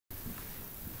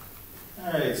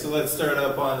Alright, so let's start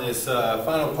up on this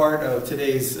final part of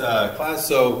today's class.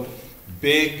 So,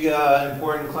 big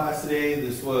important class today.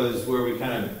 This was where we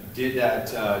kind of did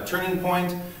that turning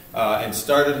point and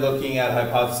started looking at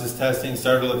hypothesis testing,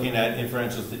 started looking at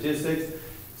inferential statistics,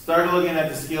 started looking at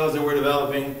the skills that we're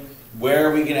developing, where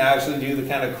we can actually do the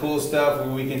kind of cool stuff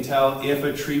where we can tell if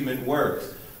a treatment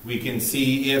works. We can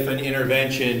see if an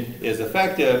intervention is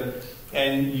effective.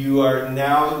 And you are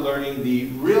now learning the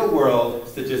real-world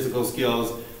statistical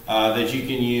skills that you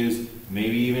can use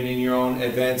maybe even in your own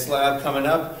advanced lab coming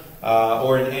up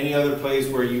or in any other place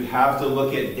where you have to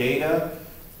look at data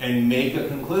and make a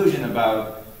conclusion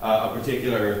about a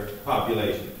particular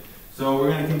population. So we're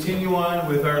going to continue on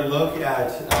with our look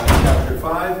at Chapter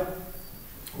 5.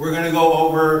 We're going to go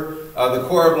over the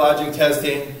core of logic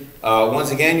testing.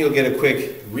 Once again, you'll get a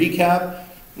quick recap.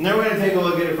 And then we're going to take a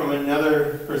look at it from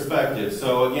another perspective.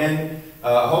 So again,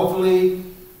 hopefully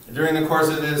during the course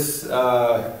of this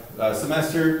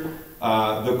semester,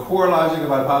 the core logic of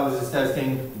hypothesis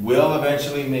testing will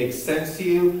eventually make sense to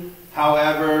you.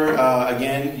 However,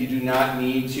 again, you do not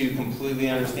need to completely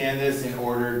understand this in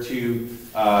order to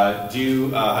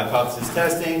do hypothesis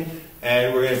testing.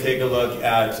 And we're going to take a look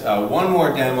at one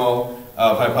more demo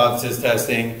of hypothesis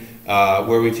testing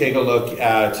where we take a look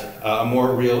at a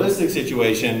more realistic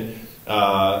situation,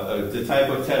 the type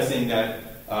of testing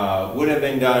that would have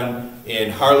been done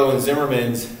in Harlow and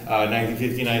Zimmermann's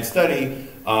 1959 study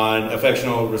on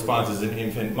affectional responses in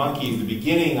infant monkeys, the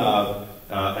beginning of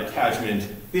attachment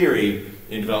theory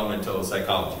in developmental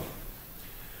psychology.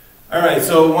 All right,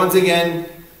 so once again,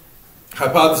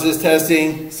 hypothesis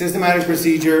testing, systematic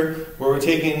procedure, where we're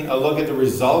taking a look at the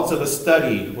results of a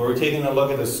study, where we're taking a look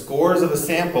at the scores of a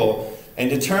sample and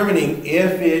determining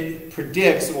if it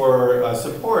predicts or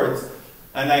supports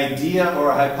an idea or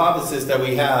a hypothesis that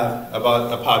we have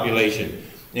about a population.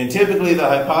 And typically the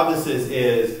hypothesis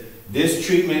is this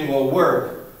treatment will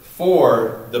work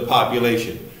for the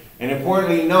population. And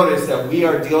importantly, notice that we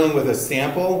are dealing with a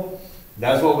sample.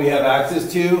 That's what we have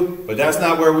access to, but that's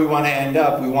not where we want to end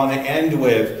up. We want to end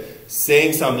with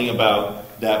saying something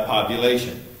about that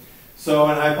population. So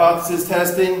in hypothesis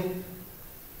testing,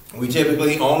 we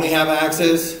typically only have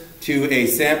access to a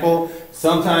sample,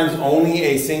 sometimes only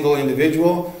a single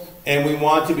individual, and we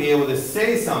want to be able to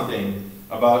say something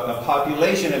about a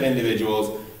population of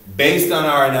individuals based on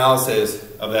our analysis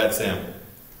of that sample.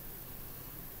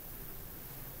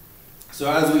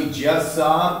 So as we just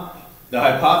saw, the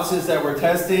hypothesis that we're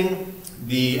testing,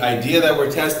 the idea that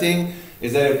we're testing,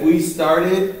 is that if we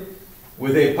started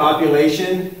with a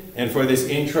population, and for this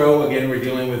intro, again, we're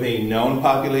dealing with a known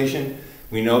population.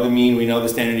 We know the mean, we know the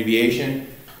standard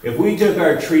deviation. If we took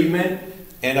our treatment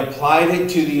and applied it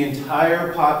to the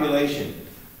entire population,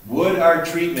 would our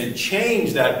treatment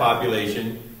change that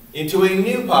population into a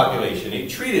new population, a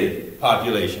treated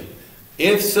population?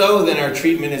 If so, then our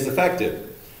treatment is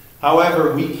effective.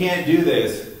 However, we can't do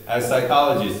this as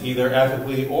psychologists, either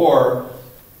ethically or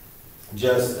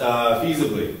just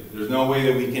feasibly. There's no way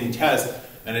that we can test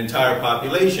an entire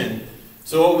population.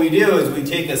 So what we do is we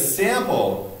take a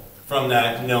sample from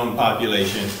that known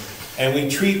population and we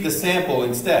treat the sample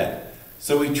instead.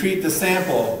 So we treat the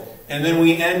sample and then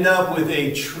we end up with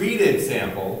a treated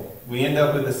sample. We end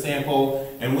up with a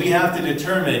sample and we have to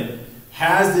determine,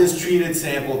 has this treated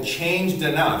sample changed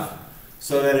enough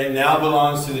so that it now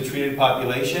belongs to the treated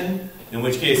population, in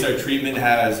which case our treatment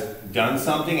has done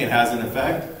something, it has an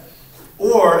effect,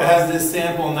 or has this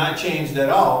sample not changed at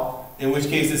all, in which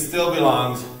case it still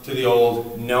belongs to the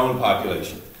old known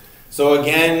population. So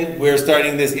again, we're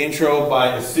starting this intro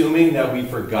by assuming that we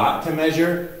forgot to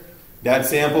measure that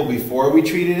sample before we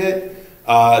treated it,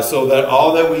 so that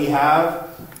all that we have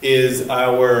is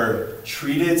our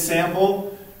treated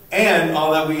sample, and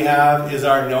all that we have is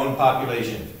our known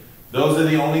population. Those are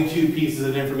the only two pieces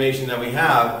of information that we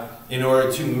have in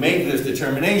order to make this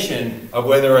determination of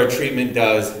whether our treatment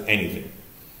does anything.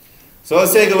 So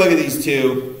let's take a look at these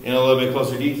two in a little bit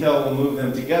closer detail. We'll move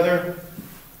them together.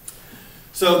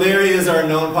 So there is our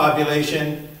known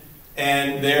population,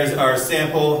 and there's our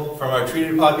sample from our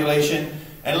treated population.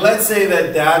 And let's say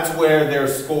that that's where their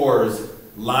scores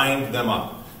lined them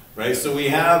up, right? So we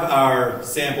have our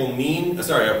sample mean,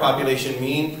 our population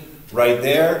mean right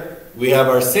there. We have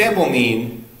our sample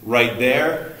mean right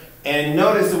there. And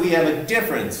notice that we have a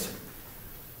difference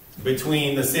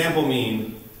between the sample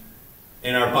mean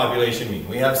and our population mean.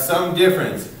 We have some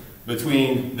difference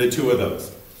between the two of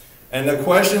those. And the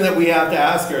question that we have to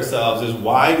ask ourselves is,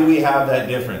 why do we have that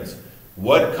difference?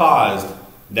 What caused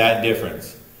that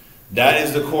difference? That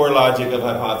is the core logic of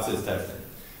hypothesis testing.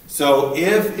 So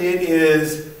if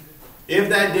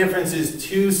that difference is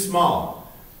too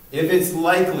small, if it's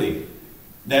likely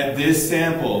that this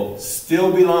sample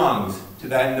still belongs to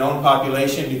that known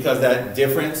population because that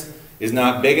difference is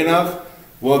not big enough,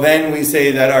 well then we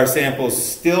say that our sample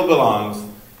still belongs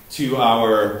to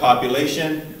our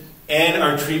population and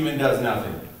our treatment does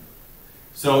nothing.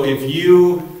 So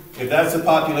if that's a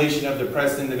population of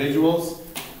depressed individuals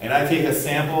and I take a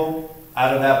sample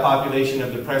out of that population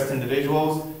of depressed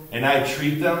individuals and I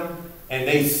treat them and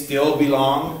they still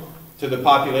belong to the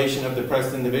population of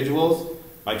depressed individuals,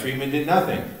 my treatment did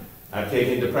nothing. I've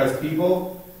taken depressed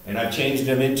people and I've changed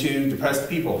them into depressed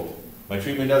people. My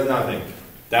treatment does nothing.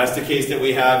 That's the case that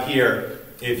we have here.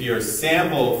 If your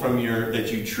sample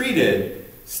that you treated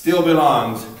still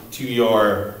belongs to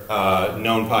your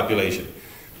known population.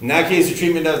 In that case, the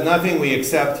treatment does nothing. We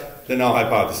accept the null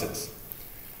hypothesis.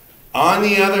 On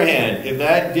the other hand, if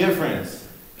that difference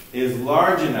is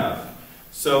large enough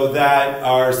so that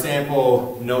our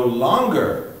sample no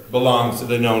longer belongs to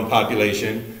the known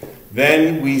population,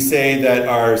 then we say that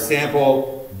our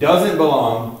sample doesn't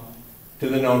belong to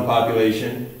the known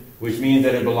population, which means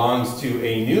that it belongs to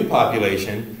a new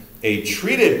population, a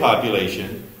treated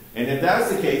population. And if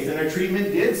that's the case, then our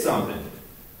treatment did something.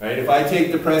 Right? If I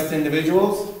take depressed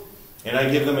individuals and I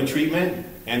give them a treatment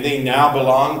and they now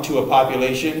belong to a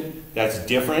population that's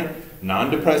different,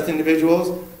 non-depressed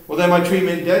individuals, well then my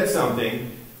treatment did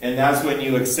something, and that's when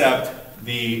you accept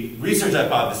the research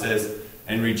hypothesis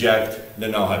and reject the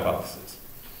null hypothesis.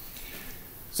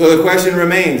 So the question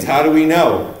remains, how do we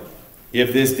know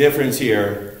if this difference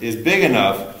here is big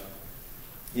enough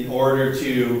in order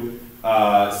to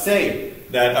say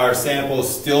that our sample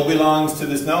still belongs to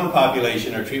this known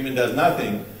population, our treatment does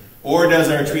nothing, or does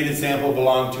our treated sample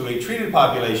belong to a treated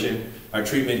population, our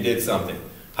treatment did something?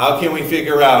 How can we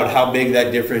figure out how big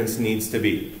that difference needs to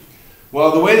be?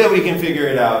 Well, the way that we can figure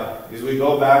it out is we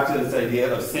go back to this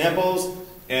idea of samples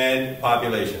and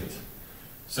populations.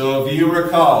 So if you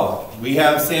recall, we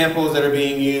have samples that are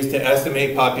being used to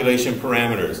estimate population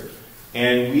parameters.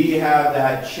 And we have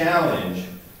that challenge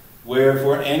where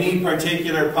for any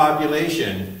particular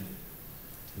population,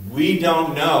 we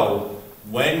don't know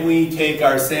when we take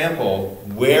our sample,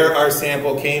 where our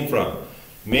sample came from.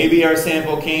 Maybe our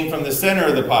sample came from the center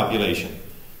of the population,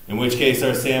 in which case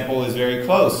our sample is very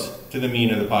close to the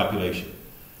mean of the population.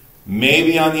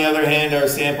 Maybe, on the other hand, our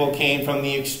sample came from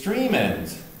the extreme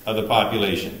ends of the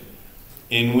population,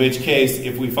 in which case,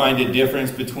 if we find a difference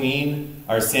between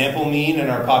our sample mean and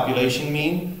our population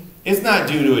mean, it's not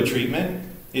due to a treatment.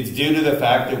 It's due to the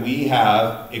fact that we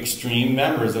have extreme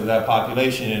members of that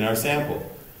population in our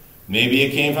sample. Maybe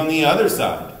it came from the other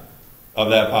side of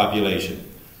that population.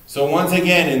 So once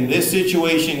again, in this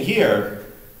situation here,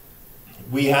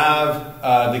 we have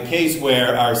the case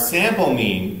where our sample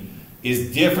mean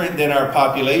is different than our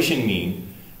population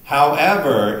mean.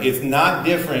 However, it's not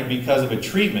different because of a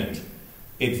treatment.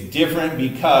 It's different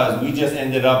because we just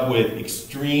ended up with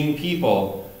extreme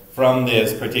people from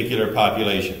this particular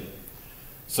population.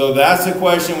 So that's the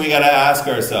question we got to ask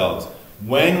ourselves.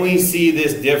 When we see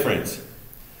this difference,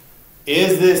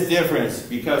 is this difference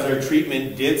because our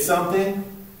treatment did something?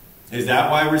 Is that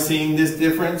why we're seeing this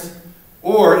difference?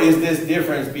 Or is this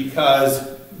difference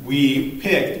because we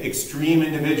picked extreme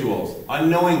individuals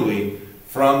unknowingly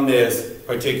from this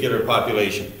particular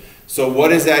population? So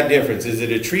what is that difference? Is it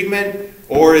a treatment,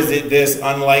 or is it this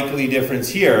unlikely difference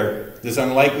here, this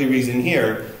unlikely reason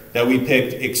here, that we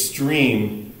picked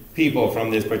extreme people from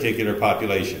this particular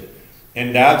population?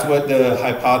 And that's what the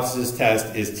hypothesis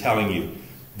test is telling you.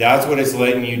 That's what it's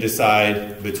letting you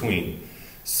decide between.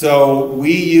 So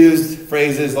we used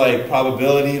phrases like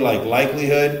probability, like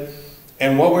likelihood,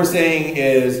 and what we're saying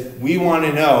is we want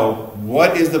to know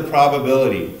what is the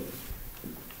probability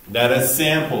that a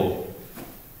sample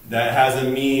that has a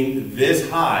mean this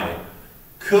high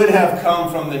could have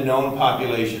come from the known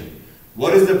population.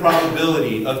 What is the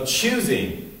probability of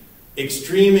choosing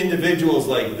extreme individuals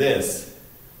like this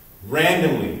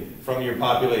randomly from your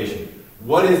population?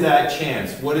 What is that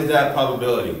chance? What is that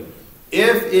probability?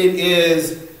 If it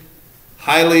is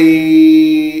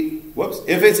highly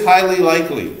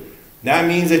likely, that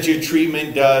means that your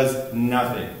treatment does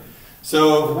nothing.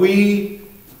 So if we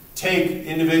take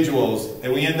individuals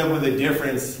and we end up with a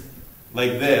difference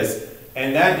like this,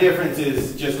 and that difference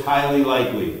is just highly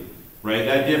likely, right?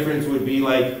 That difference would be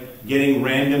like getting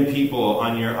random people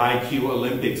on your IQ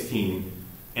Olympics team,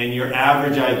 and your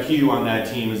average IQ on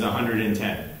that team is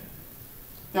 110.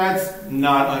 That's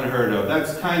not unheard of.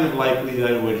 That's kind of likely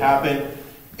that it would happen.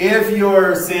 If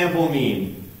your sample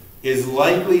mean is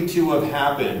likely to have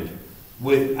happened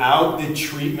without the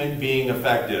treatment being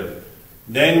effective,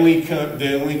 then we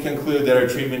conclude that our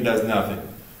treatment does nothing.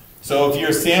 So if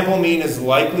your sample mean is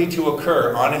likely to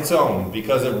occur on its own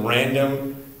because of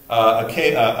random,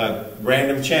 a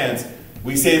random chance,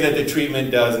 we say that the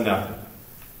treatment does nothing.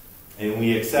 And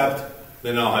we accept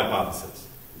the null hypothesis.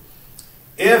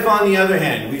 If, on the other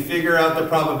hand, we figure out the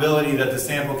probability that the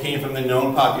sample came from the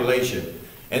known population,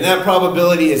 and that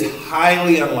probability is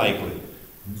highly unlikely,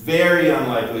 very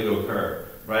unlikely to occur,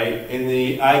 right? In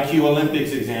the IQ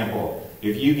Olympics example,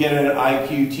 if you get an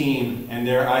IQ team and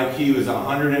their IQ is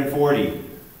 140,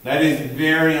 that is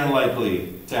very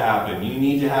unlikely to happen. You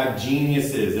need to have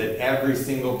geniuses at every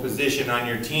single position on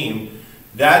your team.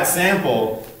 That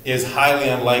sample is highly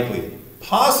unlikely.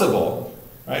 Possible,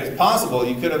 right? It's possible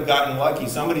you could have gotten lucky.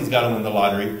 Somebody's got to win the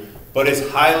lottery, but it's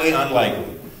highly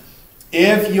unlikely.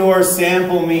 If your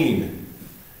sample mean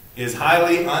is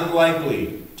highly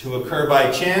unlikely to occur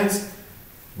by chance,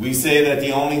 we say that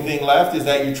the only thing left is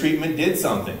that your treatment did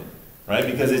something, right?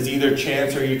 Because it's either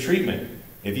chance or your treatment.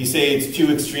 If you say it's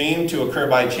too extreme to occur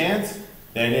by chance,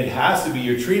 then it has to be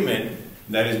your treatment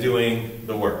that is doing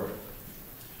the work.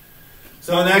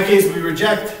 So in that case, we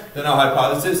reject the null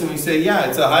hypothesis and we say, yeah,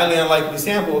 it's a highly unlikely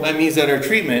sample. That means that our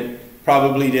treatment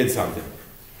probably did something.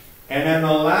 And then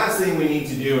the last thing we need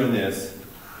to do in this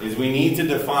is we need to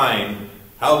define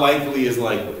how likely is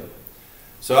likely.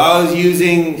 So I was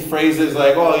using phrases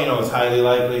like, well, you know, it's highly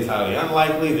likely, it's highly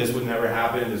unlikely, this would never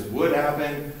happen, this would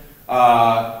happen.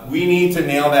 We need to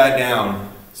nail that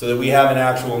down so that we have an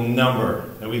actual number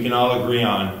that we can all agree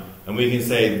on, and we can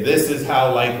say this is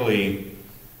how likely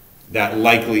that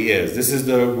likely is. This is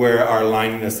where our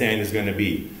line in the sand is going to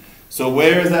be. So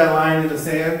where is that line in the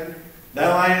sand? That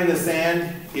line in the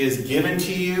sand is given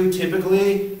to you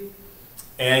typically,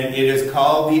 and it is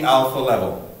called the alpha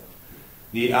level.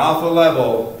 The alpha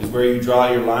level is where you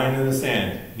draw your line in the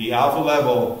sand. The alpha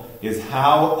level is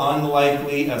how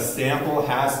unlikely a sample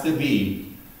has to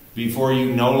be before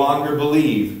you no longer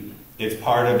believe it's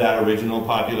part of that original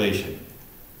population.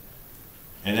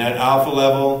 And that alpha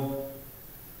level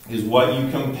is what you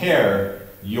compare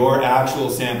your actual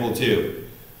sample to.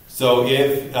 So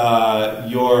if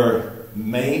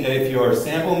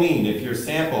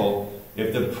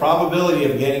if the probability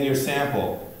of getting your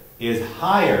sample is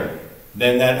higher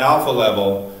than that alpha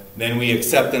level, then we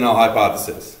accept the null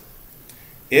hypothesis.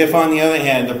 If, on the other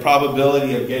hand, the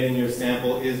probability of getting your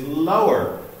sample is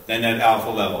lower than that alpha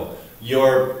level,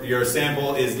 your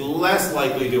sample is less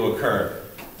likely to occur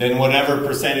than whatever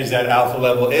percentage that alpha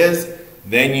level is,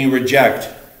 then you reject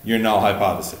your null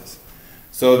hypothesis.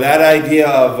 So that idea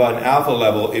of an alpha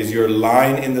level is your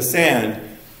line in the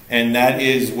sand, and that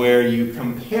is where you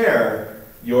compare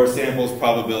your sample's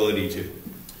probability to.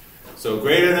 So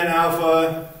greater than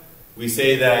alpha, we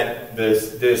say that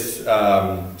this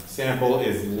sample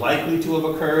is likely to have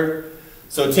occurred.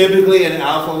 So typically an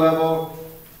alpha level,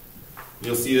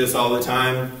 you'll see this all the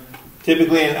time,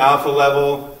 typically an alpha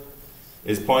level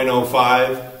is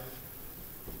 0.05.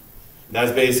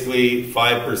 That's basically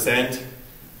 5%.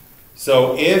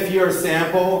 So if your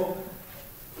sample,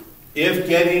 if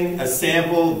getting a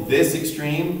sample this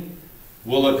extreme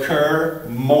will occur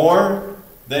more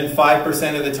than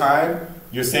 5% of the time,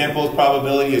 your sample's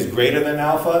probability is greater than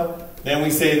alpha, then we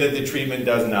say that the treatment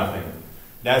does nothing.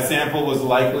 That sample was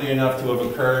likely enough to have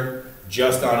occurred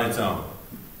just on its own.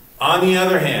 On the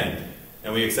other hand,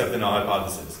 and we accept the null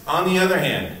hypothesis, on the other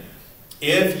hand,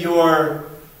 if your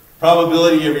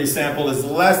probability of your sample is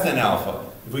less than alpha,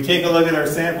 if we take a look at our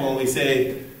sample and we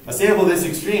say a sample this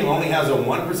extreme only has a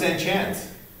 1%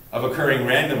 chance of occurring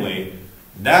randomly,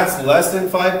 that's less than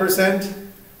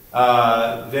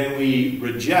 5%, then we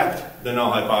reject the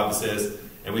null hypothesis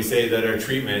and we say that our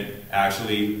treatment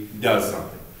actually does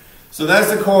something. So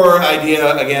that's the core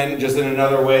idea, again, just in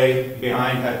another way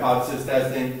behind hypothesis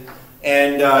testing.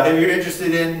 And if you're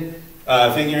interested in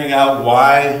figuring out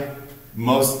why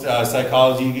most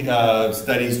psychology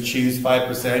studies choose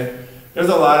 5%, there's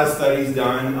a lot of studies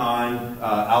done on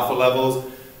alpha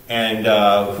levels and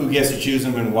who gets to choose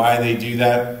them and why they do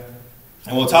that.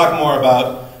 And we'll talk more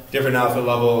about different alpha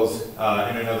levels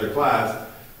in another class.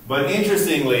 But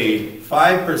interestingly,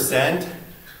 5%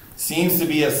 seems to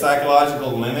be a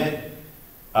psychological limit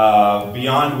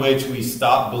beyond which we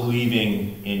stop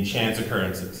believing in chance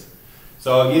occurrences.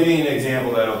 So I'll give you an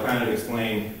example that will kind of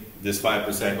explain this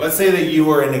 5%. Let's say that you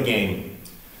were in a game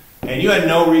and you had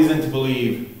no reason to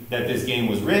believe that this game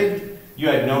was rigged. You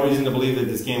had no reason to believe that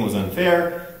this game was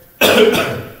unfair.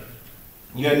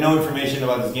 You had no information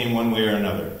about this game one way or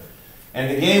another.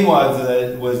 And the game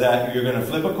was that you're going to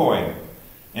flip a coin.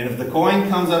 And if the coin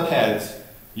comes up heads,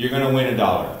 you're going to win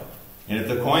 $1. And if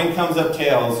the coin comes up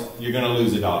tails, you're going to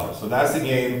lose $1. So that's the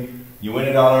game. You win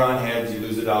 $1 on heads, you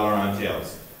lose $1 on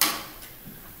tails.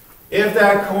 If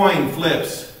that coin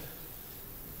flips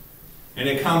and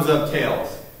it comes up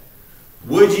tails,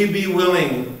 would you be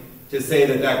willing to say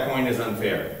that that coin is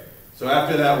unfair? So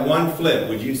after that one flip,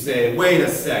 would you say, wait a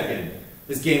second,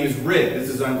 this game is rigged, this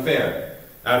is unfair,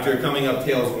 after coming up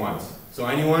tails once? So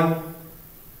anyone?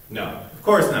 No, of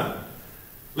course not.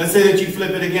 Let's say that you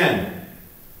flip it again,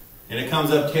 and it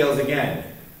comes up tails again.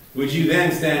 Would you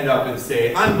then stand up and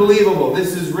say, unbelievable,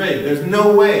 this is rigged, there's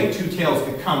no way two tails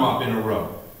could come up in a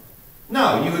row?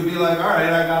 No, you would be like, all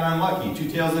right, I got unlucky, two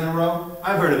tails in a row?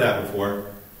 I've heard of that before.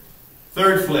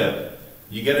 Third flip,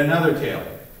 you get another tail.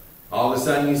 All of a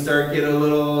sudden you start getting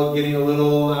a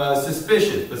little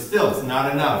suspicious, but still, it's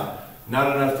not enough.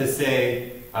 Not enough to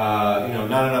say, not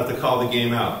enough to call the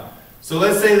game out. So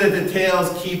let's say that the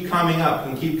tails keep coming up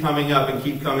and keep coming up and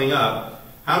keep coming up.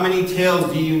 How many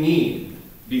tails do you need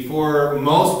before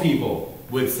most people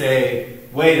would say,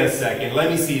 wait a second, let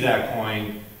me see that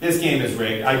coin. This game is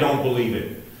rigged, I don't believe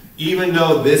it. Even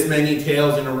though this many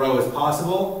tails in a row is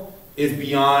possible, it's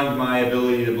beyond my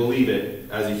ability to believe it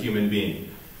as a human being.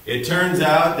 It turns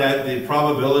out that the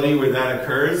probability where that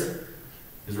occurs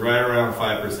is right around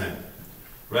 5%.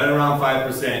 Right around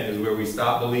 5% is where we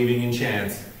stop believing in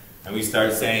chance and we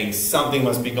start saying something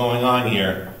must be going on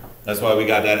here. That's why we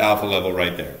got that alpha level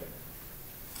right there.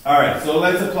 Alright, so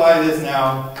let's apply this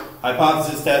now.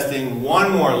 Hypothesis testing,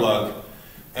 one more look.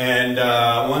 And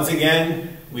once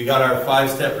again, we got our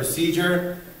 5-step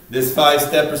procedure. This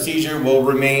 5-step procedure will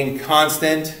remain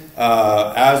constant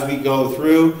as we go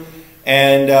through.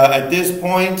 And at this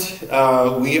point,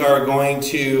 we are going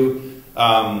to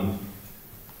kind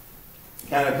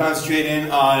of concentrate in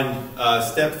on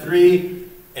step 3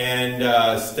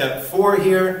 and step 4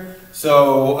 here.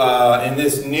 So in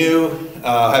this new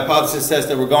hypothesis test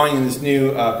that we're going in this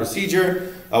new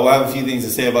procedure, we'll have a few things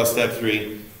to say about step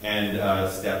 3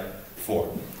 and step 4.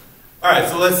 All right,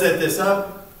 so let's set this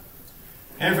up.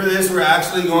 And for this, we're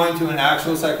actually going to an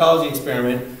actual psychology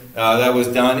experiment that was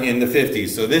done in the 50s.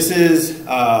 So this is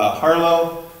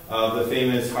Harlow, the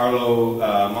famous Harlow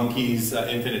monkeys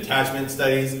infant attachment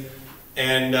studies.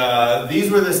 And these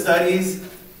were the studies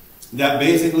that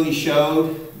basically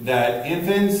showed that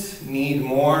infants need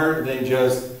more than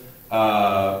just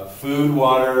food,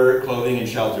 water, clothing, and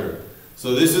shelter.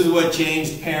 So this is what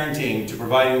changed parenting to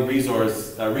providing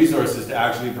resources to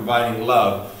actually providing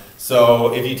love.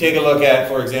 So if you take a look at,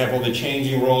 for example, the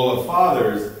changing role of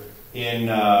fathers in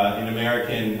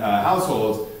American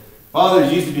households,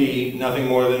 fathers used to be nothing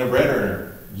more than a bread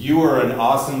earner. You were an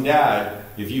awesome dad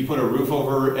if you put a roof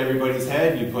over everybody's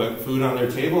head, you put food on their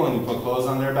table, and you put clothes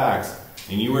on their backs.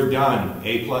 And you were done,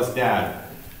 A+ dad.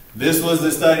 This was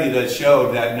the study that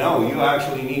showed that no, you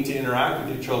actually need to interact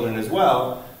with your children as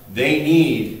well. They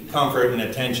need comfort and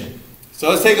attention. So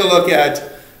let's take a look at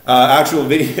actual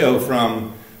video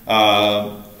from,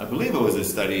 I believe it was a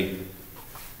study,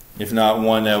 if not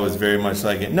one that was very much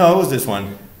like it. No, it was this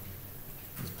one.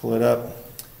 Let's pull it up.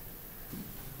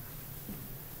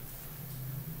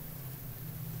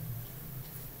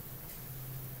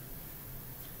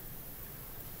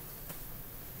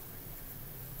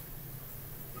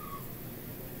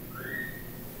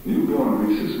 Newborn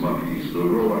rhesus monkeys will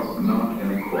grow up not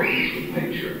in accordance with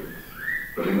nature,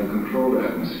 but in the controlled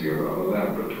atmosphere of a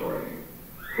laboratory,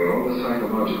 where all the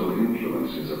psychological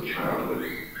influences of childhood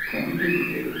can be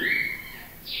duplicated.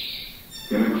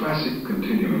 In a classic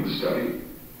continuum study,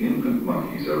 infant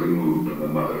monkeys are removed from the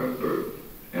mother at birth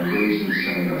and raised in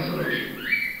semi-isolation.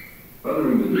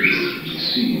 Other individuals can be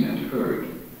seen and heard,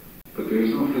 but there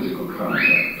is no physical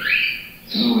contact,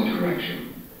 no interaction.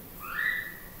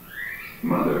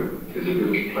 Mother is a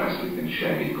bit of plastic and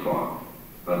shaggy cloth,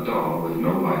 a doll with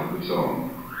no life of its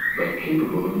own, but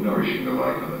capable of nourishing the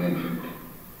life of an infant.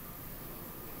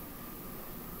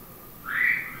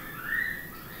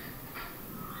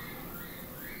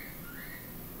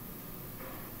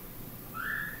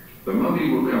 The monkey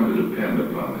will come to depend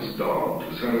upon this doll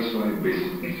to satisfy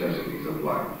basic necessities of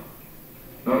life.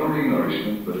 Not only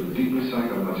nourishment, but a deeper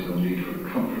psychological need for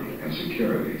comfort and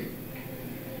security.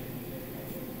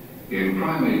 In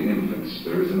primate infants,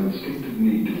 there is an instinctive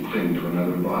need to cling to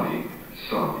another body,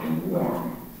 soft and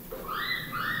warm.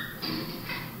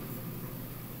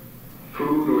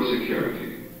 Food or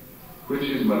security, which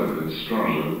is motherhood's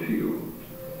stronger appeal?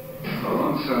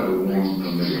 Alongside a warm,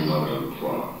 familiar mother of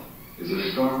cloth is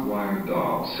a stark wire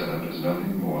doll set up as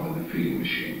nothing more than a feeding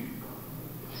machine.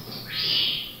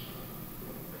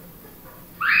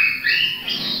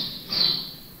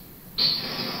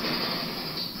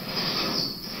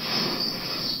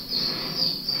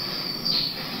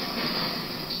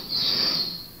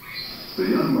 The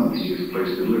young monkey is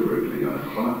placed deliberately on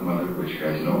a cloth mother which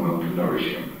has no milk to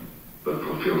nourish him,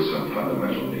 fulfill some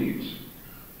fundamental needs.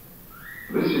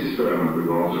 This experiment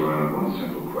revolves around one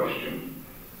simple question.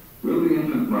 Will the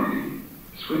infant monkey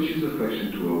switch his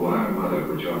affection to a wire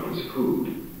mother which offers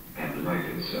food and life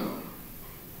itself?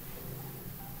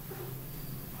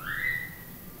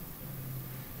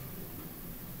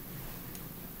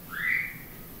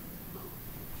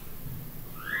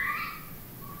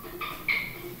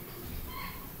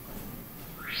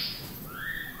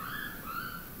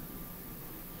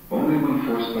 Only when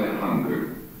forced by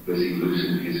hunger does he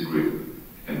loosen his grip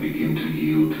and begin to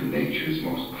yield to nature's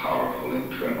most powerful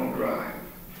internal drive.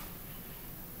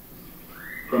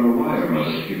 From a wire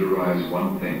mother he derives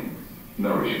one thing: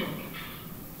 nourishment.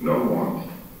 No warmth,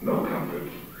 no comfort,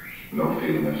 no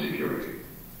feeling of security.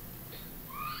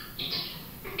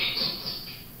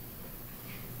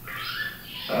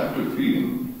 After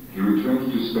feeding, he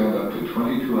returns to spend up to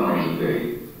 22 hours a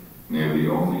day near the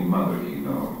only mother he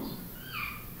knows.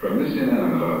 From this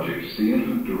inanimate object, the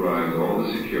infant derives all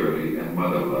the security and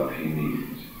mother love he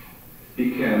needs. He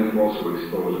can, if also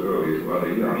exposed early to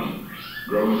other young,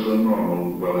 grow into a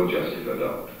normal, well-adjusted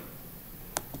adult.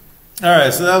 All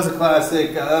right, so that was a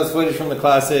classic. That was footage from the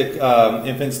classic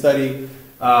infant study.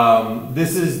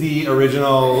 This is the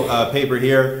original paper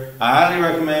here. I highly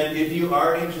recommend, if you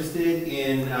are interested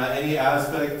in any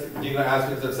particular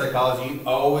aspect of psychology,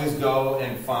 always go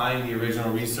and find the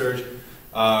original research.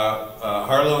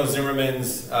 Harlow and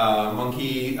Zimmermann's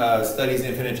monkey studies,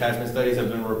 infant attachment studies, have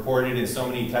been reported in so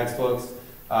many textbooks.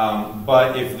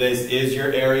 But if this is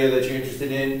your area that you're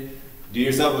interested in, do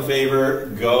yourself a favor,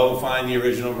 go find the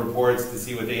original reports to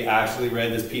see what they actually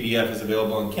read. This PDF is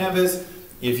available on Canvas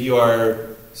if you are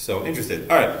so interested.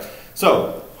 All right,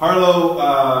 so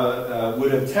Harlow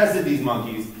would have tested these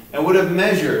monkeys and would have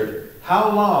measured how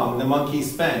long the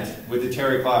monkeys spent with the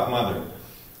terry cloth mother.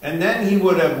 And then he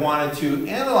would have wanted to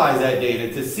analyze that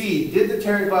data to see, did the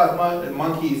terry cloth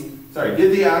monkeys,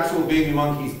 did the actual baby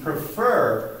monkeys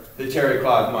prefer the terry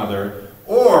cloth mother,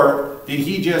 or did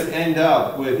he just end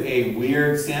up with a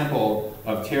weird sample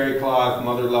of terry cloth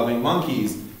mother-loving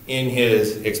monkeys in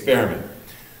his experiment?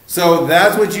 So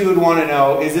that's what you would want to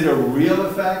know. Is it a real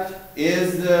effect?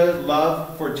 Is the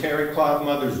love for terry cloth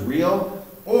mothers real?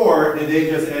 Or did they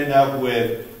just end up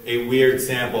with a weird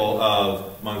sample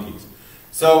of monkeys?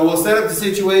 So we'll set up the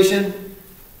situation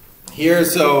here.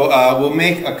 So we'll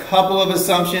make a couple of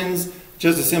assumptions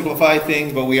just to simplify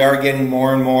things, but we are getting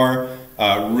more and more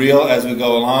real as we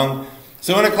go along.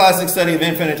 So in a classic study of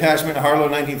infant attachment, Harlow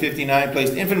 1959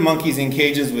 placed infant monkeys in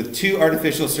cages with 2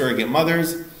 artificial surrogate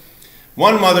mothers.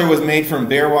 One mother was made from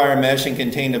bare wire mesh and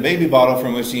contained a baby bottle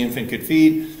from which the infant could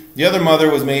feed. The other mother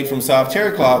was made from soft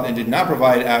terry cloth and did not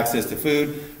provide access to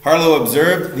food. Harlow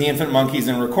observed the infant monkeys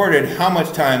and recorded how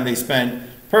much time they spent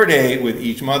per day with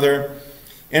each mother.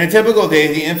 In a typical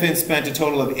day, the infant spent a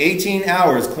total of 18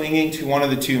 hours clinging to one of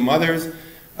the 2 mothers.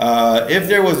 If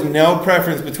there was no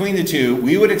preference between the 2,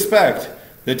 we would expect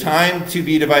the time to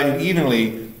be divided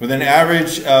evenly with an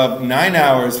average of 9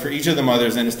 hours for each of the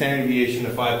mothers and a standard deviation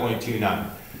of 5.29.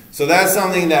 So that's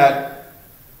something that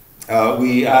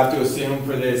we have to assume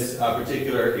for this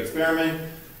particular experiment.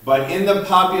 But in the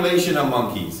population of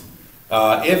monkeys,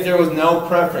 if there was no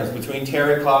preference between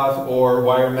terry cloth or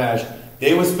wire mesh,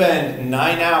 they would spend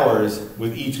 9 hours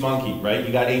with each monkey, right?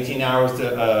 You got 18 hours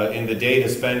in the day to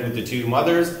spend with the 2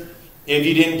 mothers. If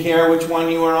you didn't care which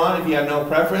one you were on, if you had no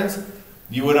preference,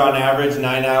 you would on average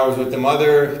 9 hours with the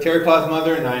mother, terry cloth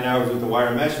mother, 9 hours with the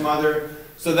wire mesh mother.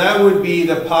 So that would be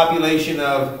the population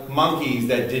of monkeys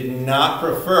that did not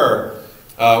prefer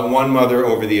one mother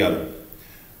over the other.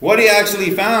 What he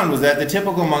actually found was that the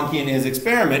typical monkey in his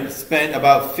experiment spent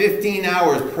about 15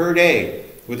 hours per day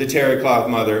with the terry cloth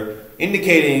mother,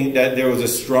 indicating that there was a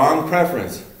strong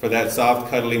preference for that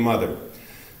soft, cuddly mother.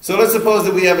 So let's suppose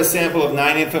that we have a sample of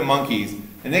 9 infant monkeys,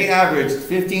 and they averaged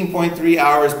 15.3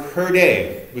 hours per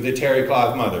day with the terry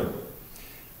cloth mother.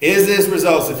 Is this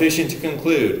result sufficient to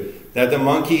conclude that the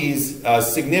monkeys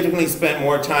significantly spent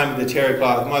more time with the terry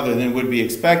cloth mother than would be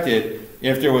expected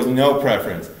if there was no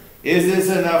preference? Is this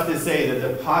enough to say that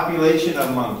the population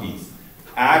of monkeys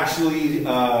actually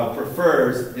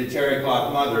prefers the terry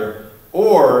cloth mother,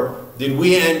 or did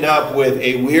we end up with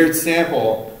a weird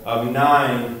sample of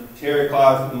 9 terry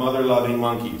cloth mother-loving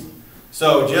monkeys?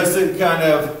 So just to kind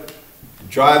of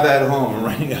drive that home, I'm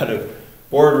running out of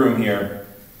boardroom here.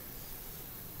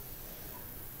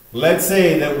 Let's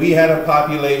say that we had a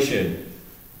population,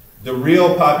 the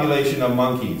real population of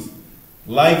monkeys,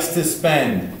 likes to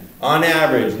spend on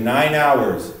average 9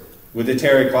 hours with the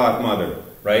terry cloth mother,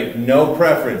 right? No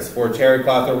preference for terry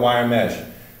cloth or wire mesh.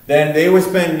 Then they would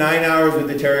spend 9 hours with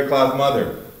the terry cloth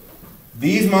mother.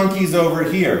 These monkeys over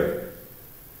here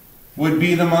would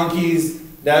be the monkeys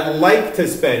that like to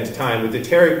spend time with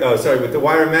the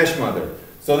wire mesh mother.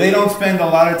 So they don't spend a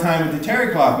lot of time with the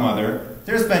terry cloth mother,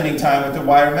 they're spending time with the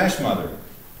wire mesh mother.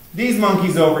 These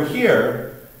monkeys over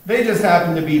here, they just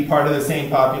happen to be part of the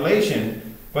same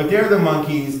population, but they're the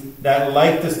monkeys that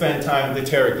like to spend time with the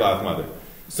terry cloth mother.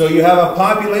 So you have a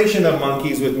population of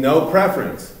monkeys with no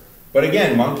preference. But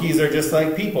again, monkeys are just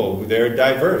like people. They're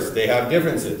diverse. They have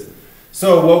differences.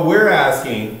 So what we're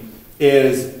asking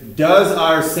is, does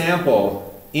our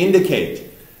sample indicate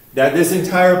that this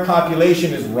entire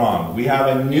population is wrong? We have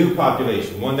a new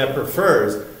population, one that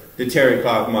prefers the terry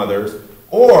cloth mothers,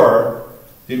 or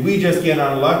did we just get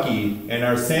unlucky and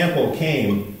our sample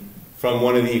came from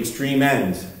one of the extreme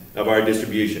ends of our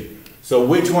distribution? So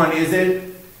which one is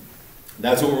it?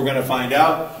 That's what we're going to find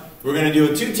out. We're going to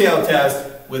do a two-tailed test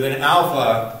with an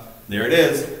alpha, there it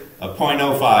is, of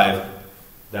 0.05,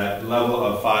 that level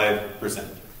of 5%.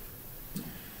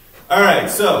 All right,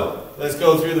 so let's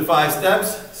go through the 5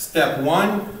 steps. Step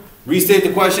 1, restate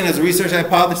the question as a research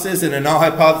hypothesis and a null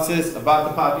hypothesis about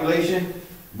the population.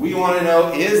 We want to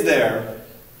know, is there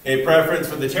a preference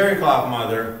for the terry cloth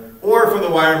mother or for the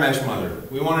wire mesh mother?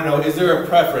 We want to know, is there a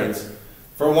preference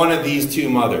for one of these two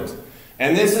mothers?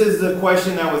 And this is the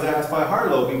question that was asked by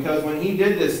Harlow, because when he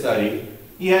did this study,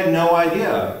 he had no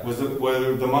idea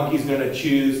whether the monkey's going to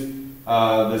choose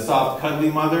the soft, cuddly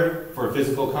mother for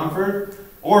physical comfort,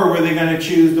 or were they going to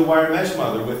choose the wire mesh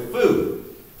mother with food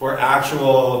for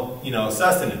actual,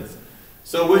 sustenance.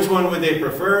 So which one would they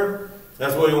prefer?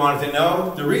 That's what we wanted to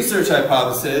know. The research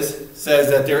hypothesis says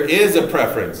that there is a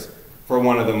preference for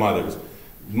one of the mothers.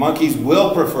 Monkeys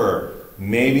will prefer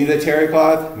maybe the terry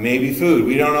cloth, maybe food.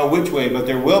 We don't know which way, but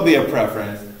there will be a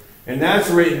preference. And that's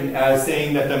written as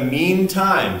saying that the mean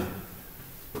time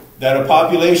that a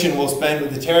population will spend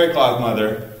with the terry cloth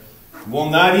mother will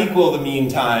not equal the mean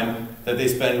time that they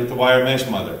spend with the wire mesh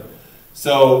mother.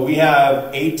 So we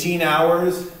have 18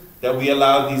 hours that we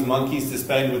allowed these monkeys to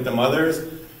spend with the mothers.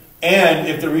 And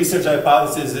if the research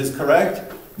hypothesis is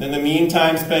correct, then the mean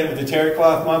time spent with the terry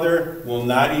cloth mother will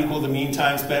not equal the mean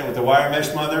time spent with the wire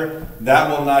mesh mother. That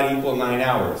will not equal 9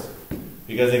 hours.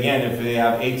 Because again, if they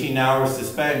have 18 hours to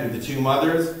spend with the two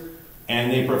mothers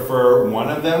and they prefer one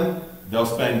of them, they'll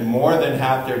spend more than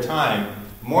half their time,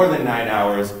 more than 9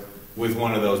 hours, with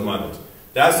one of those mothers.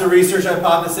 That's the research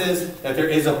hypothesis, that there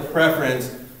is a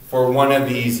preference for one of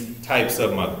these types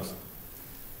of mothers.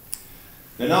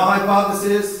 The null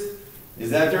hypothesis is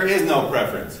that there is no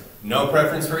preference. No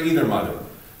preference for either mother.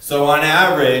 So on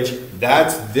average,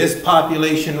 that's this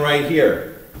population right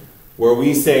here, where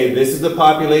we say this is the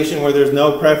population where there's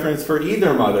no preference for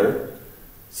either mother.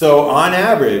 So on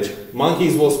average,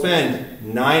 monkeys will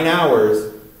spend 9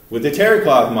 hours with the terry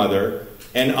cloth mother,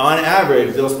 and on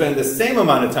average, they'll spend the same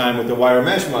amount of time with the wire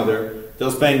mesh mother.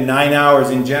 They'll spend 9 hours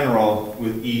in general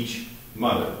with each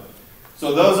mother.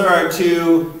 So those are our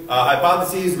two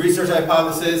hypotheses. Research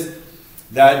hypothesis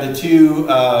that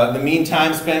the mean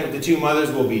time spent with the two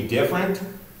mothers will be different.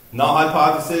 Null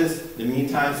hypothesis, the mean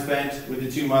time spent with the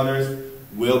two mothers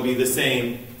will be the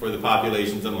same for the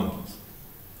populations of monkeys.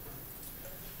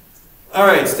 All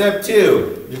right, step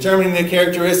 2, determining the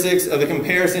characteristics of the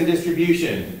comparison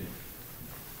distribution.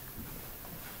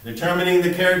 Determining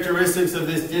the characteristics of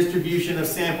this distribution of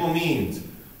sample means.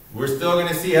 We're still going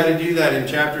to see how to do that in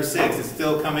chapter 6. It's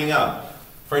still coming up.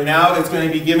 For now, it's going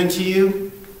to be given to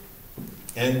you.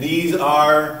 And these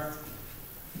are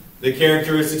the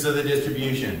characteristics of the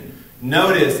distribution.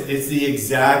 Notice it's the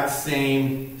exact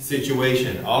same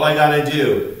situation. All I got to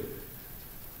do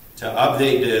to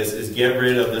update this is get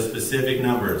rid of the specific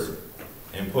numbers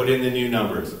and put in the new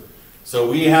numbers.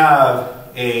 So we have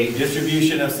a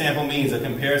distribution of sample means, a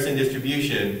comparison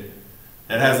distribution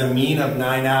that has a mean of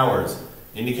 9 hours,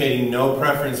 indicating no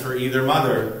preference for either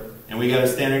mother, and we got a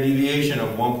standard deviation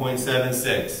of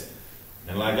 1.76.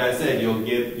 And like I said,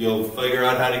 you'll figure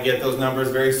out how to get those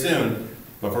numbers very soon,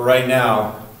 but for right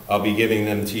now, I'll be giving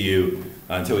them to you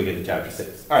until we get to chapter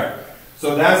 6. All right,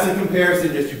 so that's the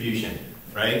comparison distribution,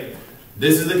 right?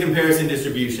 This is the comparison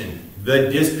distribution, the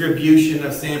distribution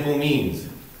of sample means.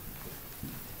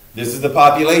 This is the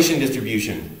population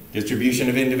distribution, distribution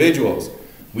of individuals.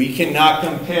 We cannot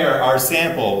compare our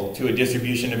sample to a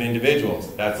distribution of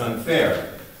individuals. That's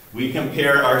unfair. We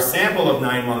compare our sample of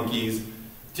 9 monkeys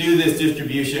to this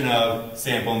distribution of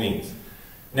sample means.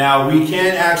 Now, we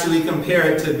can't actually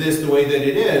compare it to this the way that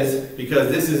it is, because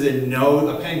this is in no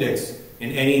appendix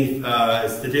in any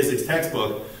statistics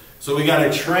textbook. So we got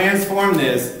to transform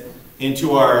this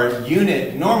into our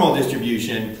unit normal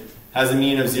distribution, has a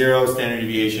mean of 0, standard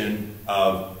deviation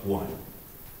of 1.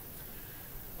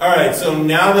 All right, so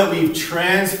now that we've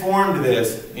transformed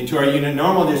this into our unit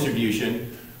normal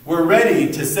distribution, we're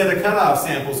ready to set a cutoff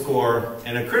sample score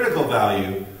and a critical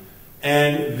value.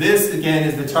 And this, again,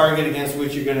 is the target against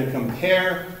which you're going to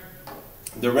compare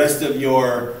the rest of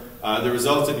your, the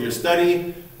results of your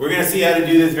study. We're going to see how to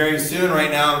do this very soon.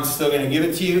 Right now, I'm still going to give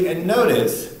it to you. And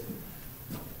notice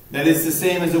that it's the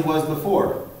same as it was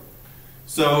before.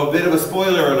 So a bit of a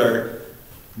spoiler alert.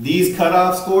 These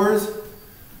cutoff scores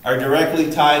are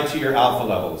directly tied to your alpha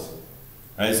levels.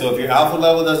 Right? So if your alpha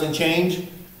level doesn't change,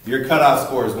 your cutoff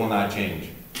scores will not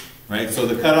change. Right? So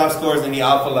the cutoff scores and the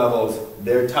alpha levels,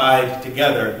 they're tied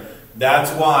together. That's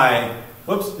why,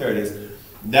 whoops, there it is.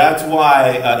 That's why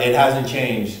it hasn't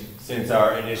changed since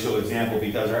our initial example,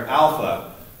 because our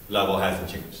alpha level hasn't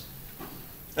changed.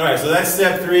 All right, so that's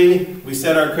step 3. We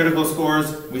set our critical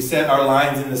scores. We set our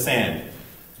lines in the sand.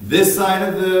 This side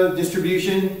of the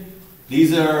distribution,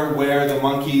 these are where the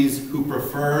monkeys who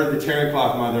prefer the terry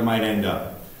cloth mother might end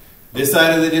up. This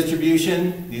side of the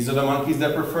distribution, these are the monkeys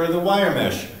that prefer the wire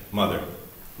mesh mother.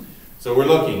 So we're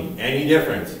looking, any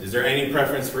difference? Is there any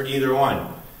preference for either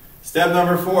one? Step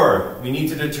number 4, we need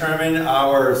to determine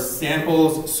our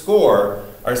sample's score,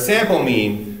 our sample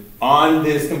mean, on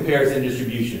this comparison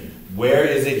distribution. Where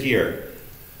is it here?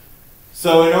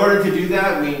 So in order to do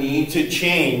that, we need to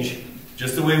change,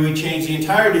 just the way we change the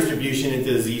entire distribution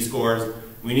into z-scores,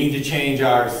 we need to change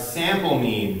our sample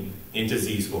mean into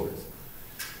z-scores.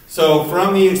 So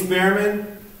from the experiment,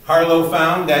 Harlow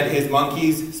found that his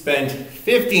monkeys spent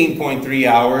 15.3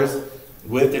 hours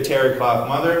with the terry cloth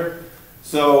mother.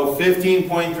 So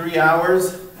 15.3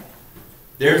 hours,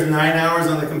 there's 9 hours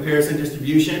on the comparison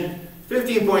distribution.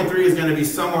 15.3 is going to be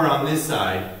somewhere on this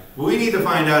side. But we need to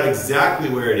find out exactly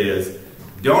where it is.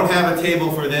 Don't have a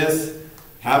table for this.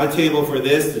 Have a table for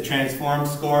this, the transformed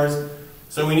scores.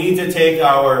 So we need to take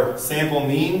our sample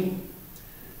mean.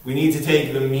 We need to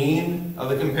take the mean of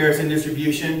the comparison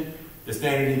distribution, the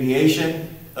standard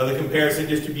deviation of the comparison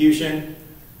distribution,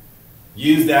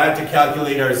 use that to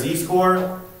calculate our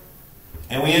z-score,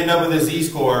 and we end up with a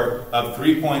z-score of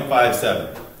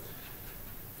 3.57.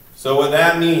 So what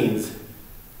that means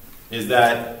is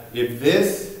that if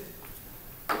this,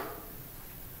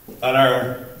 on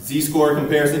our z-score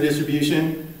comparison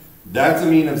distribution, that's a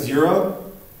mean of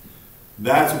 0,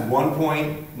 that's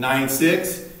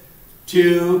 1.96,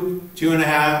 2,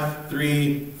 2.5,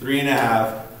 3,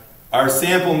 3.5. Our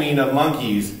sample mean of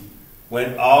monkeys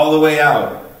went all the way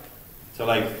out to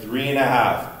like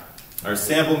 3.5. Our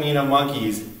sample mean of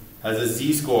monkeys has a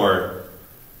z-score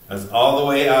that's all the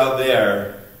way out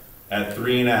there at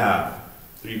 3.5,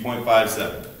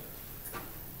 3.57.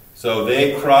 So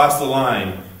they crossed the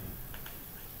line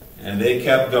and they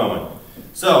kept going.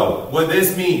 So what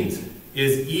this means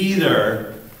is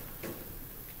either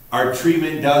our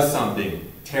treatment does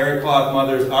something, terry cloth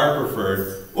mothers are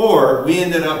preferred, or we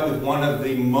ended up with one of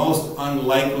the most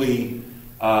unlikely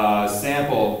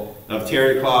sample of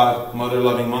terry cloth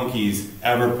mother-loving monkeys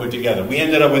ever put together. We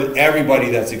ended up with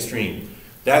everybody that's extreme.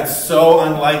 That's so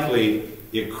unlikely,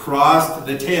 it crossed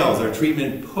the tails. Our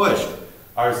treatment pushed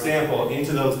our sample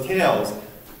into those tails.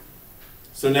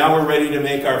 So now we're ready to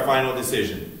make our final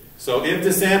decision. So if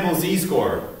the sample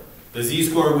z-score, the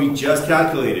z-score we just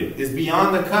calculated, is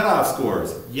beyond the cutoff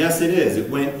scores, yes it is, it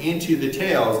went into the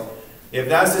tails. If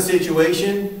that's the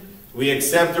situation, we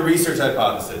accept the research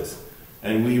hypothesis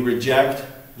and we reject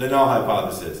the null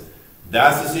hypothesis.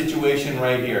 That's the situation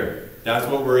right here. That's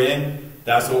what we're in,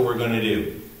 that's what we're going to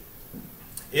do.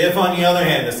 If, on the other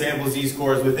hand, the sample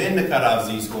z-score is within the cutoff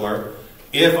z-score,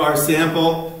 if our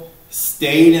sample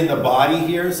stayed in the body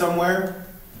here somewhere,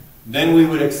 then we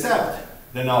would accept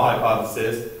the null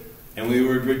hypothesis and we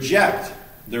would reject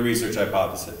the research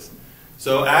hypothesis.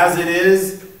 So as it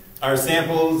is, our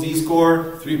sample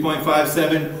z-score,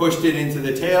 3.57, pushed it into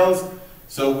the tails,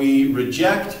 so we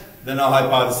reject the null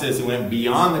hypothesis and went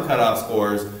beyond the cutoff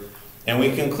scores, and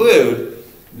we conclude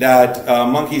that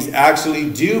monkeys actually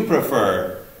do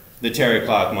prefer the terry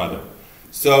cloth mother.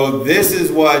 So this is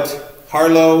what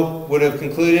Harlow would have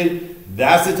concluded.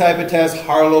 That's the type of test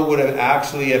Harlow would have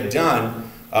actually have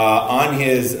done on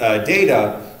his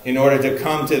data in order to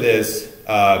come to this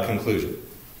conclusion.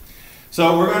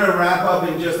 So we're going to wrap up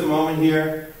in just a moment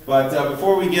here, but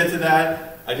before we get to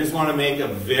that, I just want to make a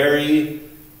very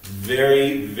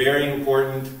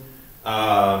important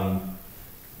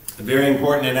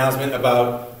announcement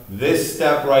about this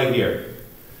step right here.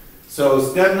 So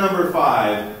step number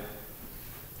 5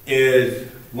 is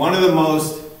one of the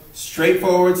most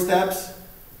straightforward steps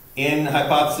in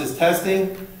hypothesis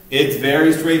testing. It's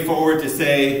very straightforward to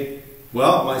say,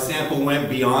 well, my sample went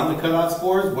beyond the cutoff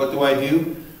scores. What do I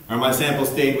do? or my sample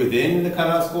stayed within the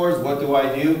cutoff scores, what do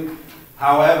I do?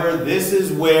 However, this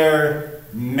is where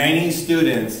many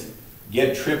students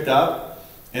get tripped up.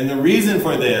 And the reason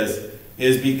for this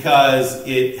is because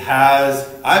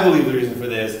I believe the reason for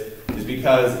this is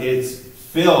because it's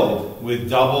filled with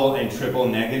double and triple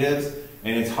negatives,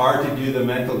 and it's hard to do the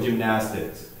mental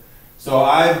gymnastics. So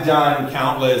I've done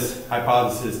countless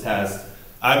hypothesis tests.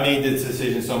 I've made this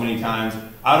decision so many times.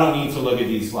 I don't need to look at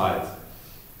these slides.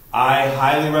 I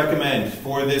highly recommend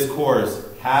for this course,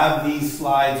 have these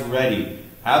slides ready.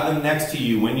 Have them next to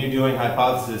you when you're doing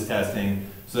hypothesis testing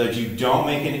so that you don't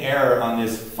make an error on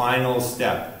this final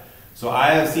step. So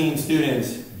I have seen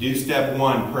students do step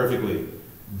 1 perfectly,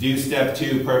 do step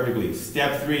 2 perfectly,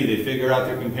 step 3 they figure out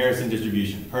their comparison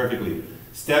distribution perfectly,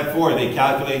 step 4 they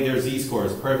calculate their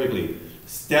z-scores perfectly,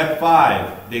 step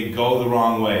 5 they go the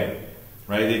wrong way,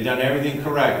 right? They've done everything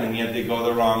correct and yet they go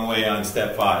the wrong way on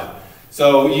step 5.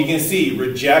 So you can see,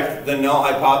 reject the null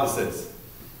hypothesis.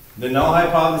 The null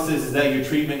hypothesis is that your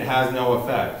treatment has no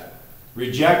effect.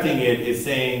 Rejecting it is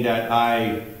saying that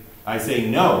I say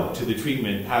no to the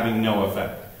treatment having no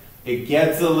effect. It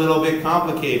gets a little bit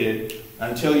complicated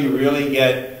until you really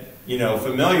get,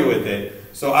 familiar with it.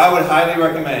 So I would highly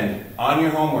recommend on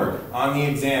your homework, on the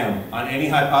exam, on any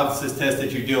hypothesis test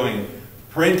that you're doing,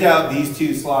 print out these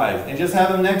 2 slides and just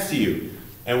have them next to you.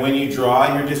 And when you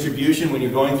draw your distribution, when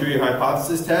you're going through your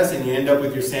hypothesis test and you end up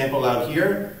with your sample out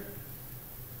here,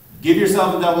 give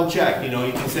yourself a double check. You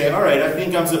can say, all right, I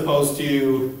think I'm supposed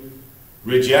to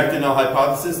reject the null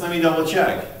hypothesis. Let me double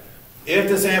check. If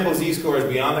the sample z-score is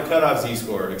beyond the cutoff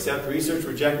z-score, accept research,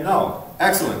 reject null.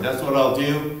 Excellent, that's what I'll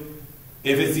do.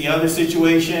 If it's the other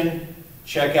situation,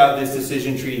 check out this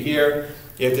decision tree here.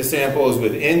 If the sample is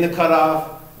within the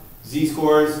cutoff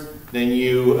z-scores, then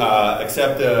you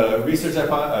accept the research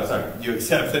hypothesis, you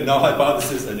accept the null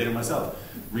hypothesis. I did it myself.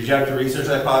 Reject the research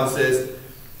hypothesis.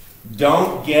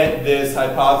 Don't get this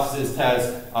hypothesis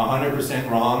test 100%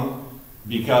 wrong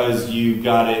because you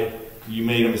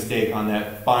made a mistake on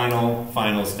that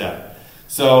final step.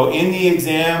 So in the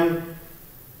exam,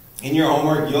 in your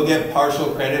homework, you'll get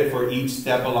partial credit for each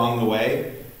step along the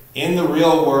way. In the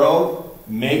real world,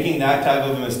 making that type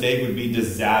of a mistake would be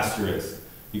disastrous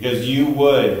because you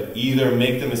would either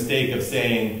make the mistake of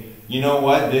saying, you know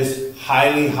what, this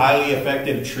highly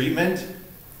effective treatment,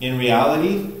 in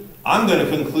reality, I'm going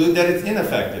to conclude that it's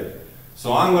ineffective.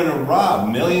 So I'm going to rob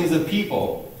millions of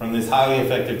people from this highly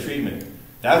effective treatment.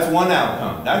 That's one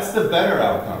outcome. That's the better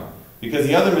outcome. Because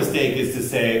the other mistake is to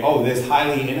say, oh, this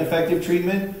highly ineffective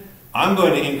treatment, I'm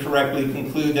going to incorrectly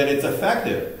conclude that it's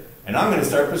effective. And I'm going to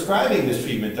start prescribing this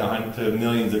treatment to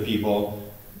millions of people,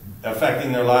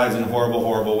 affecting their lives in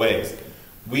horrible ways.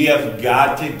 We have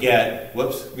got to get,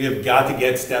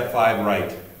 step 5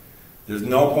 right. There's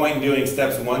no point in doing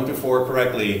steps 1 to 4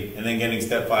 correctly and then getting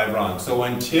step 5 wrong. So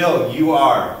until you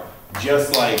are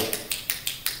just like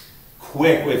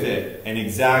quick with it and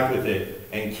exact with it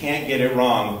and can't get it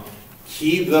wrong,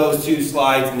 keep those 2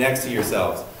 slides next to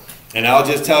yourselves. And I'll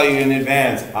just tell you in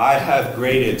advance, I have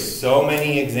graded so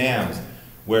many exams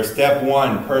where step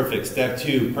 1, perfect, step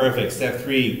 2, perfect, step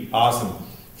 3, awesome,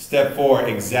 step 4,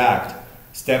 exact,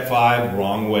 step 5,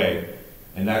 wrong way.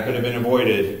 And that could have been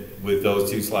avoided with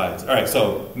those 2 slides. All right,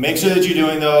 so make sure that you're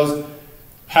doing those.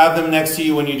 Have them next to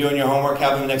you when you're doing your homework.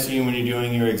 Have them next to you when you're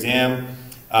doing your exam.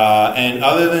 And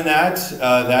other than that,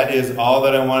 that is all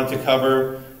that I wanted to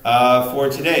cover for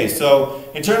today. So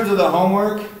in terms of the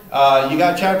homework, you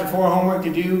got chapter 4 homework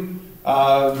to do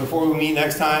before we meet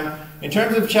next time. In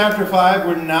terms of chapter 5,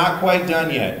 we're not quite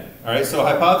done yet. All right, so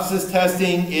hypothesis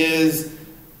testing is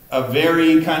a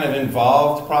very kind of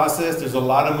involved process. There's a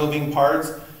lot of moving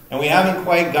parts, and we haven't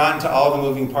quite gotten to all the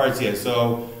moving parts yet.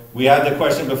 So we had the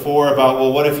question before about,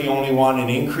 well, what if you only want an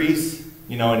increase,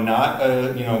 and not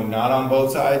on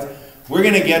both sides? We're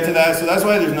going to get to that, so that's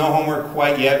why there's no homework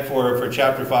quite yet for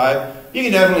chapter 5. You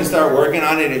can definitely start working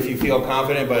on it if you feel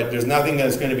confident, but there's nothing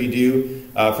that's going to be due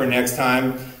for next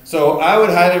time. So I would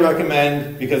highly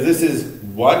recommend, because this is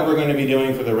what we're going to be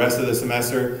doing for the rest of the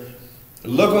semester,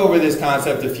 look over this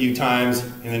concept a few times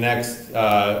in the next,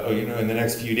 in the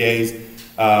next few days.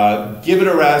 Give it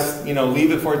a rest.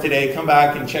 Leave it for today. Come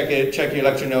back and check your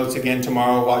lecture notes again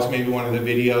tomorrow. Watch maybe one of the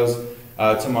videos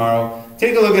tomorrow.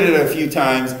 Take a look at it a few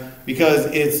times because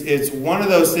it's one of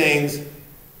those things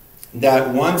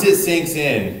that once it sinks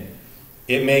in,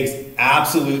 it makes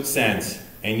absolute sense,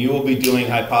 and you will be doing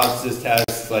hypothesis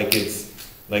tests like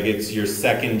it's your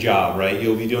second job, right?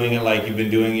 You'll be doing it like you've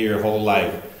been doing it your whole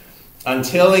life.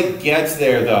 Until it gets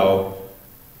there, though,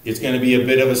 it's going to be a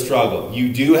bit of a struggle.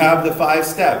 You do have the 5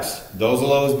 steps. Those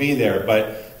will always be there.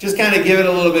 But just kind of give it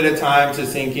a little bit of time to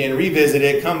sink in, revisit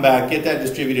it, come back, get that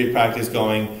distributed practice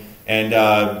going. And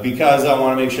because I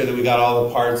want to make sure that we got all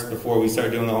the parts before we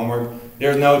start doing the homework,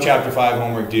 there's no Chapter 5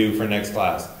 homework due for next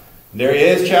class. There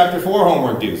is Chapter 4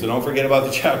 homework due, so don't forget about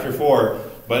the Chapter 4,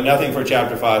 but nothing for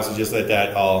Chapter 5, so just let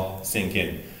that all sink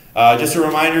in. Just a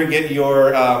reminder, get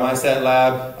your MyStat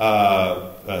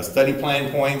Lab study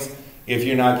plan points if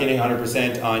you're not getting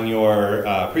 100% on your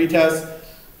pre-test.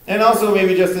 And also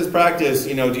maybe just as practice,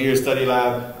 do your study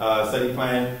lab, study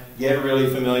plan, get really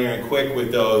familiar and quick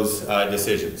with those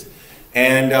decisions.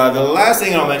 And the last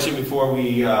thing I'll mention before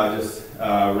we just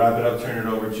wrap it up, turn it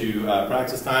over to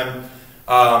practice time.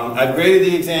 I've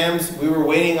graded the exams. We were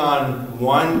waiting on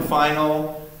one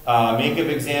final makeup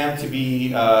exam to be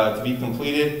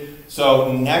completed.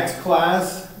 So next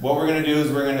class, what we're going to do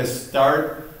is we're going to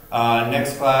start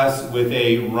next class with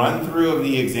a run through of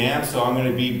the exam. So I'm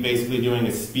going to be basically doing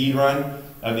a speed run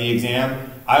of the exam.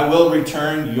 I will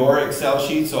return your Excel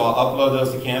sheet, so I'll upload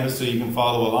those to Canvas so you can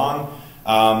follow along.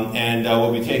 And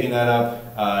we'll be taking that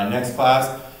up next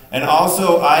class. And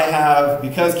also I have,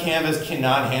 because Canvas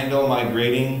cannot handle my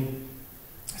grading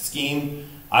scheme,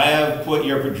 I have put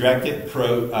your projected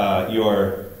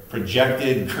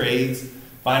grades,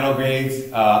 final grades,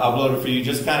 uploaded for you,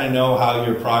 just kind of know how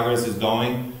your progress is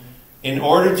going. In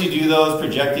order to do those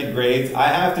projected grades, I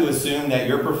have to assume that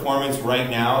your performance right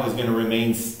now is going to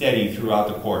remain steady throughout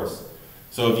the course.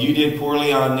 So if you did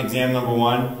poorly on exam number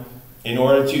 1, in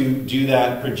order to do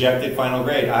that projected final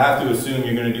grade, I have to assume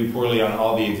you're going to do poorly on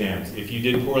all the exams. If you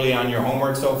did poorly on your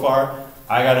homework so far,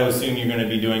 I got to assume you're going to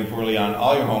be doing poorly on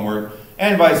all your homework,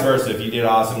 and vice versa. If you did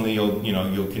awesomely, you'll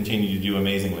continue to do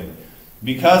amazingly.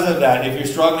 Because of that, if you're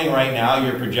struggling right now,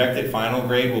 your projected final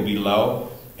grade will be low,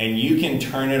 and you can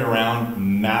turn it around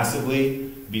massively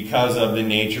because of the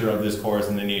nature of this course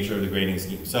and the nature of the grading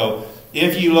scheme. So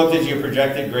if you looked at your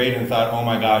projected grade and thought, oh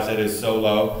my gosh, that is so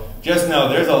low, just know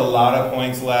there's a lot of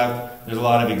points left, there's a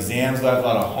lot of exams left, a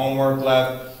lot of homework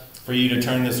left for you to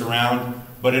turn this around.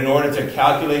 But in order to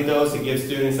calculate those, to give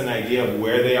students an idea of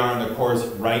where they are in the course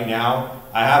right now,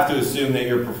 I have to assume that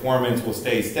your performance will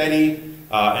stay steady,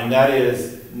 and that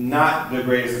is not the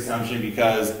greatest assumption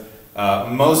because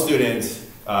most students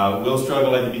will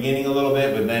struggle at the beginning a little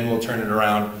bit, but then we'll turn it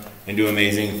around and do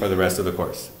amazing for the rest of the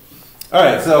course. All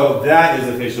right, so that is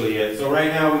officially it. So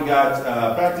right now we got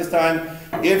practice time.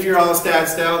 If you're all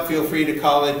statsed out, feel free to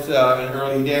call it an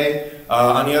early day.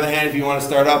 On the other hand, if you want to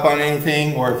start up on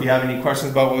anything or if you have any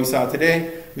questions about what we saw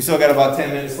today, we still got about 10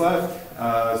 minutes left,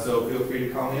 so feel free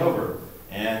to call me over.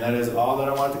 And that is all that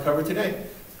I wanted to cover today.